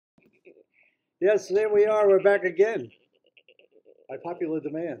Yes, there we are. We're back again by popular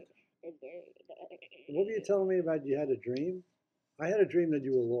demand. What were you telling me about? You had a dream? I had a dream that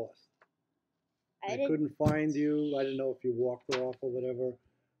you were lost. I I didn't. couldn't find you. I didn't know if you walked off or whatever.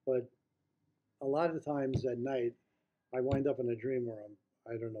 But a lot of times at night, I wind up in a dream where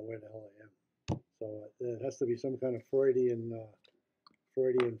I don't know where the hell I am. So it has to be some kind of Freudian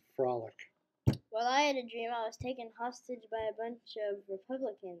frolic. Well, I had a dream I was taken hostage by a bunch of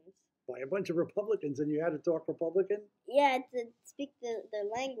Republicans. By a bunch of Republicans, and you had to talk Republican? Yeah, I had to speak the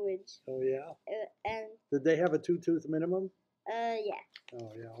language. Oh, yeah? And Did they have a two-tooth minimum? yeah.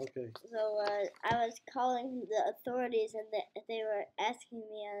 Oh, yeah, okay. So I was calling the authorities, and they were asking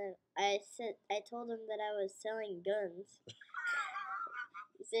me, and I told them that I was selling guns.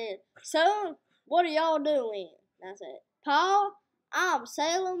 He said, "So, what are y'all doing?" And I said, "Pa, I'm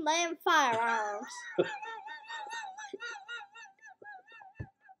selling them firearms."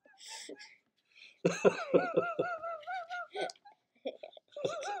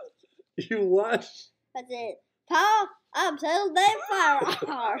 You what? I said, "Pa, I'm selling them firearms."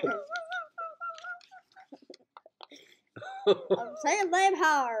 I'm selling them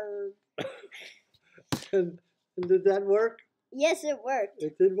hard. And did that work? Yes, it worked.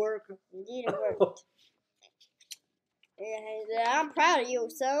 It did work? Indeed, it worked. And I'm proud of you,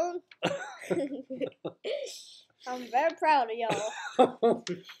 son. I'm very proud of y'all. Oh,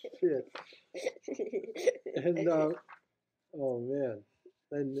 shit. And, oh, man.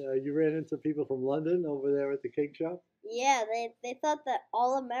 And you ran into people from London over there at the cake shop? Yeah, they thought that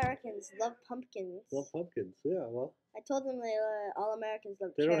all Americans love pumpkins. Love pumpkins, yeah, well. I told them all Americans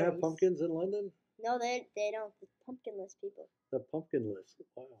love They cherries. don't have pumpkins in London? No, they don't. The pumpkinless people. The pumpkin list,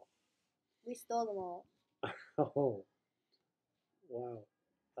 wow. We stole them all. Oh, wow.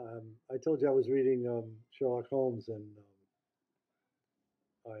 I told you I was reading Sherlock Holmes, and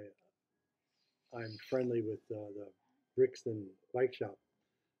I'm friendly with the Brixton bike shop.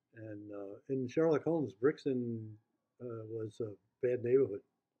 And in Sherlock Holmes, Brixton was a bad neighborhood.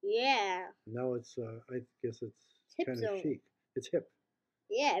 Yeah. Now it's, I guess it's Hip kind of zone. chic. It's hip.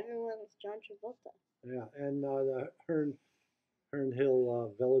 Yeah, everyone's John Travolta. Yeah, and the Herne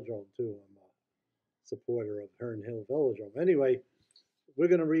Hill Velodrome too. I'm a supporter of Herne Hill Velodrome. Anyway, we're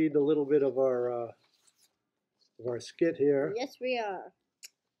going to read a little bit of our skit here. Yes, we are.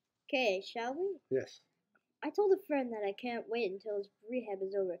 Okay, shall we? Yes. I told a friend that I can't wait until his rehab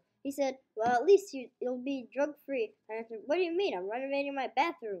is over. He said, "Well, at least you'll be drug-free." I answered, "What do you mean? I'm renovating my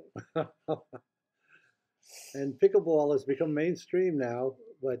bathroom." And pickleball has become mainstream now,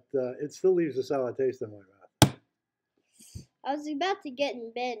 but it still leaves a sour taste in my mouth. I was about to get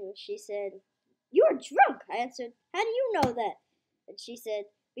in bed, and she said, "You're drunk." I answered, "How do you know that?" And she said,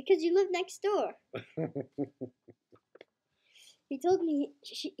 "Because you live next door." He told me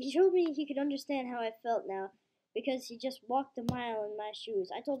he showed me he could understand how I felt now, because he just walked a mile in my shoes.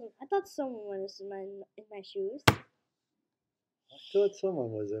 I told him I thought someone was in my shoes. I thought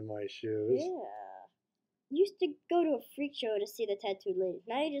someone was in my shoes. Yeah. You used to go to a freak show to see the tattooed ladies.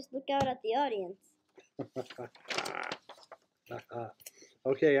 Now you just look out at the audience.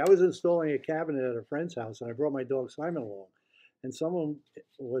 Okay, I was installing a cabinet at a friend's house, and I brought my dog Simon along. And someone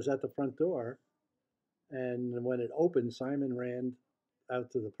was at the front door, and when it opened, Simon ran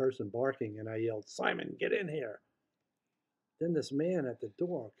out to the person barking, and I yelled, "Simon, get in here!" Then this man at the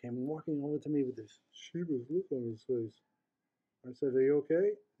door came walking over to me with this sheepish look on his face. I said, "Are you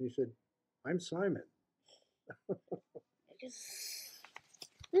okay?" He said, "I'm Simon."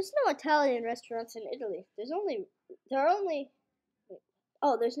 There's no Italian restaurants in Italy. There's no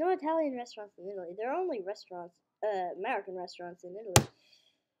Italian restaurants in Italy. There are only American restaurants in Italy.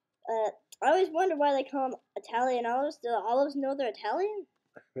 I always wonder why they call them Italian olives. Do the olives know they're Italian?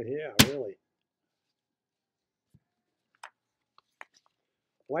 Yeah, really.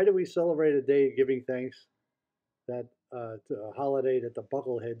 Why do we celebrate a day giving thanks that to a holiday that the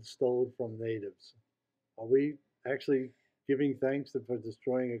Buckleheads stole from natives? Are we actually giving thanks for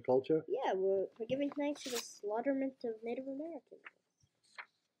destroying a culture? Yeah, we're giving thanks to the slaughterment of Native Americans.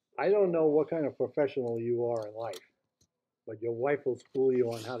 I don't know what kind of professional you are in life, but your wife will school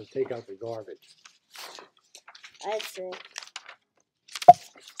you on how to take out the garbage. I'd say.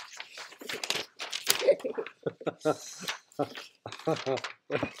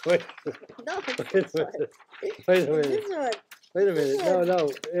 Wait, No, wait a this one. minute. Wait a minute. This one. Wait a minute. No.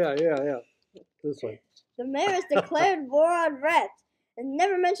 Yeah. This one. The mayor has declared war on rats and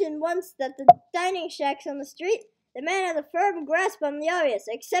never mentioned once that the dining shacks on the street, the man has a firm grasp on the obvious.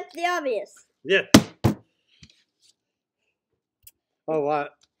 Accept the obvious. Yeah. Oh, I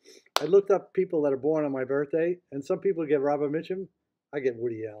looked up people that are born on my birthday, and some people get Robert Mitchum. I get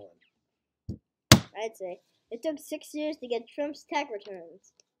Woody Allen. I'd say. It took 6 years to get Trump's tax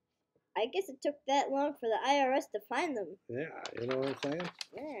returns. I guess it took that long for the IRS to find them. Yeah, you know what I'm saying?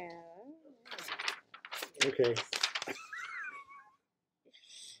 Yeah. Okay.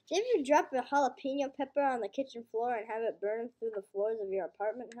 Did you drop a jalapeno pepper on the kitchen floor and have it burn through the floors of your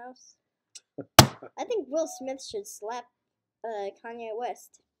apartment house? I think Will Smith should slap Kanye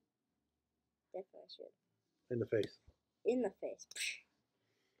West. Definitely should. In the face. In the face.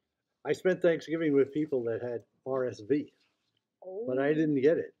 I spent Thanksgiving with people that had RSV, Oh. but I didn't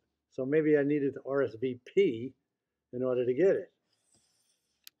get it. So maybe I needed to RSVP in order to get it.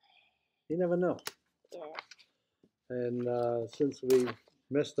 You never know. Yeah. And since we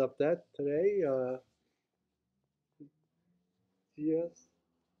messed up that today, yes.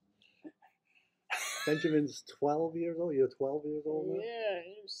 Benjamin's 12 years old. You're 12 years old now? Yeah,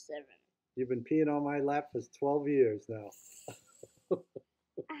 I'm 7. You've been peeing on my lap for 12 years now.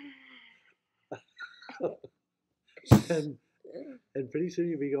 and pretty soon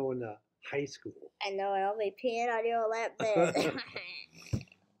you'll be going to high school. I know, and I'll be peeing on your lap there.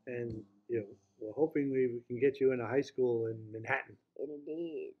 And you know, we're hoping we can get you in a high school in Manhattan.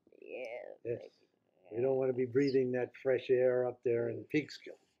 Indeed, yeah. Yes. We don't want to be breathing that fresh air up there in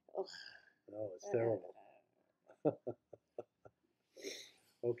Peekskill. Ugh. No, it's terrible.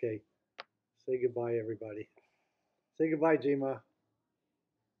 Okay. Say goodbye, everybody. Say goodbye, Jima.